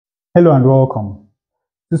Hello and welcome.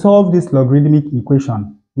 To solve this logarithmic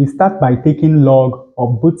equation, we start by taking log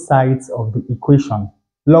of both sides of the equation,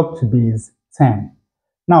 log to base 10.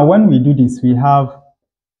 Now, when we do this, we have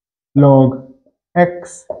log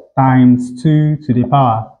x times 2 to the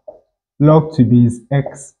power log to base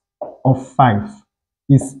x of 5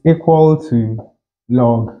 is equal to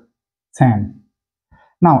log 10.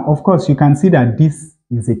 Now, of course, you can see that this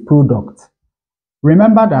is a product.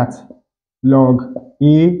 Remember that log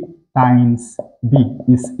a times b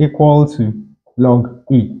is equal to log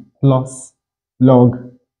a plus log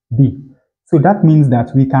b. So that means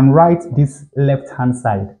that we can write this left-hand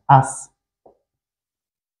side as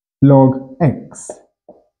log x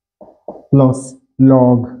plus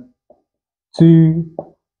log 2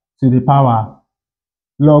 to the power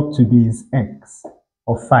log to base x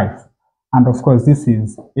of 5. And of course, this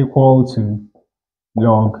is equal to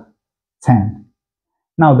log 10.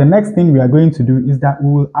 Now, the next thing we are going to do is that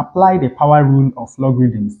we will apply the power rule of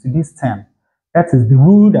logarithms to this term. That is the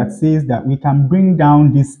rule that says that we can bring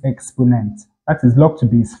down this exponent, that is log to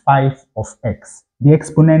base 5 of x, the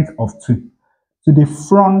exponent of 2, to the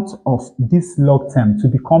front of this log term to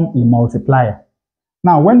become a multiplier.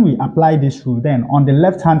 Now, when we apply this rule, then on the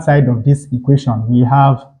left-hand side of this equation, we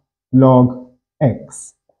have log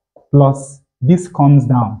x plus this comes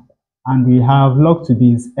down, and we have log to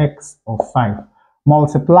base x of 5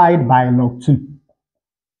 multiplied by log 2.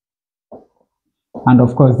 And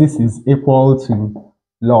of course, this is equal to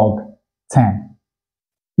log 10.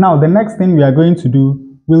 Now, the next thing we are going to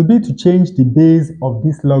do will be to change the base of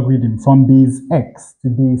this logarithm from base x to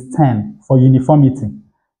base 10 for uniformity.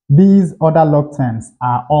 These other log terms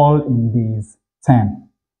are all in base 10.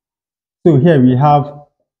 So here we have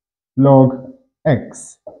log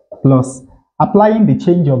x plus, applying the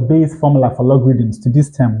change of base formula for logarithms to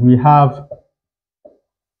this term, we have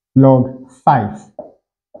log 5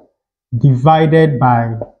 divided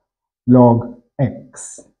by log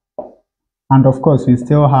x. And of course, we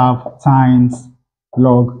still have times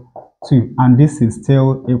log 2, and this is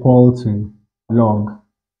still equal to log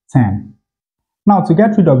 10. Now, to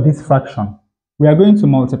get rid of this fraction, we are going to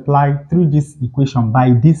multiply through this equation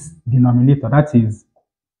by this denominator, that is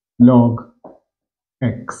log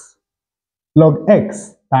x. Log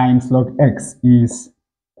x times log x is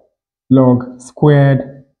log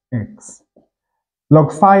squared x.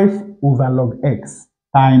 Log 5 over log x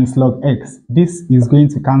times log x. This is going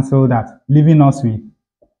to cancel that, leaving us with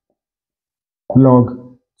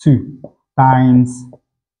log 2 times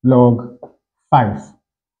log 5.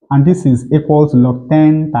 And this is equal to log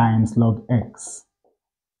 10 times log x.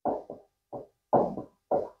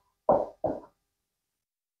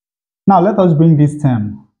 Now let us bring this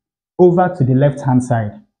term over to the left-hand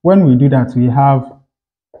side. When we do that, we have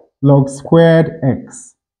log squared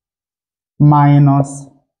x minus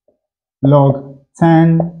log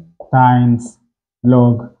 10 times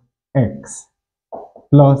log x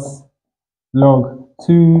plus log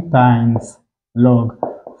 2 times log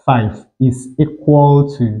 5 is equal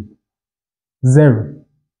to 0.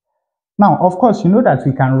 Now, of course, you know that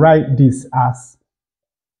we can write this as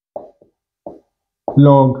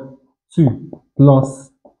log 2 plus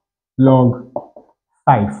log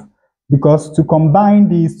 5, because to combine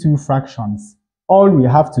these two fractions, all we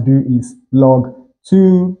have to do is log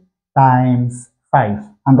 2 times 5.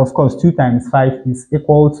 And of course, 2 times 5 is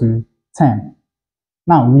equal to 10.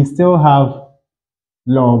 Now, we still have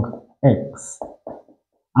log x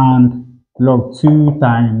and log 2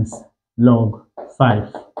 times log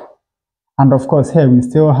 5. And of course, here we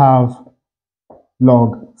still have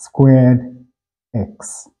log squared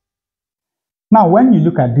x. Now, when you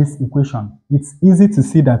look at this equation, it's easy to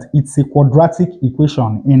see that it's a quadratic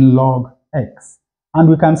equation in log x. And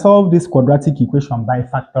we can solve this quadratic equation by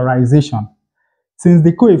factorization. Since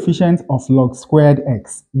the coefficient of log squared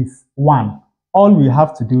x is 1, all we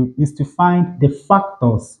have to do is to find the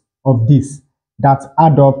factors of this that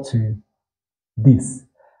add up to this.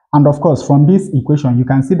 And of course, from this equation, you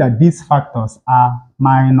can see that these factors are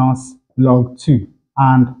minus log 2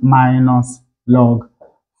 and minus log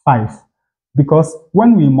 5. Because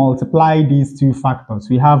when we multiply these two factors,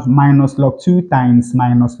 we have minus log 2 times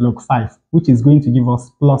minus log 5, which is going to give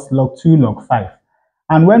us plus log 2 log 5.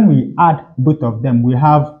 And when we add both of them, we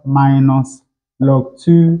have minus log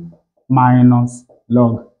 2 minus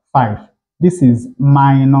log 5. This is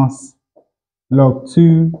minus log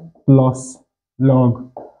 2 plus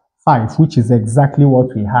log 5, which is exactly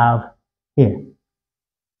what we have here.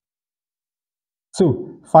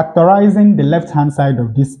 So, factorizing the left-hand side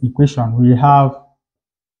of this equation, we have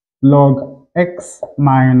log x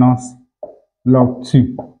minus log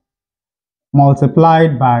 2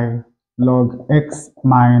 multiplied by log x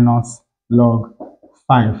minus log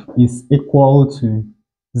 5 is equal to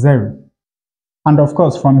 0. And of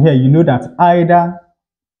course, from here, you know that either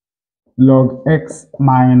log x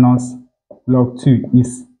minus log 2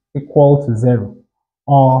 is equal to 0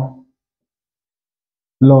 or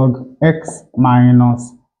log x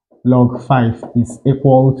minus log 5 is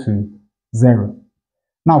equal to 0.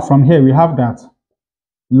 Now from here we have that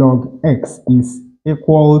log x is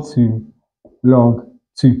equal to log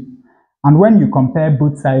 2. And when you compare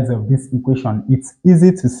both sides of this equation, it's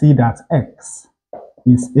easy to see that x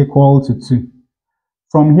is equal to 2.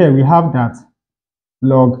 From here we have that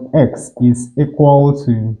log x is equal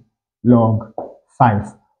to log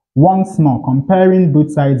 5. Once more, comparing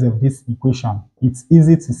both sides of this equation, it's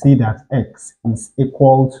easy to see that x is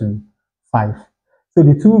equal to 5. So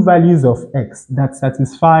the two values of x that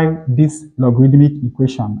satisfy this logarithmic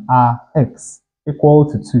equation are x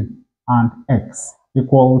equal to 2 and x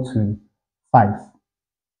equal to 5.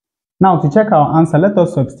 Now to check our answer, let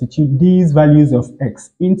us substitute these values of x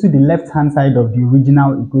into the left-hand side of the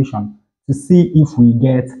original equation to see if we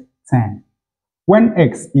get 10. When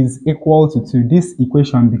x is equal to 2, this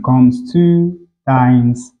equation becomes 2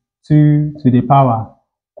 times 2 to the power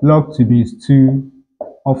log to base 2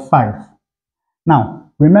 of 5.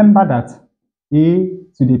 Now, remember that a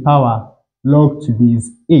to the power log to base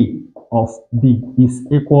a of b is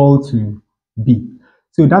equal to b.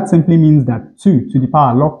 So that simply means that 2 to the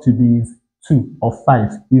power log to base 2 of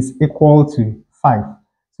 5 is equal to 5.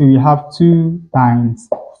 So we have 2 times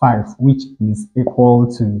 5, which is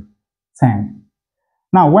equal to 10.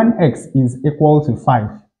 Now, when x is equal to 5,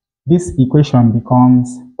 this equation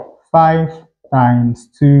becomes 5 times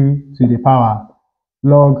 2 to the power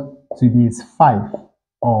log to base 5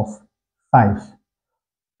 of 5.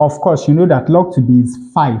 Of course, you know that log to base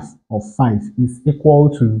 5 of 5 is equal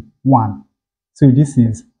to 1. So this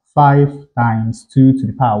is 5 times 2 to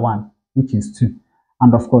the power 1, which is 2.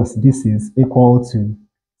 And of course, this is equal to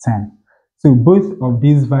 10. So both of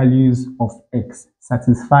these values of x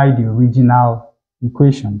satisfy the original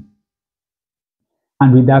equation.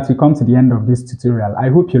 And with that, we come to the end of this tutorial. I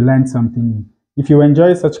hope you learned something new. If you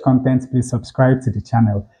enjoy such content, please subscribe to the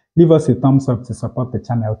channel. Leave us a thumbs up to support the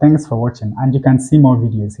channel. Thanks for watching, and you can see more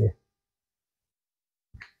videos here.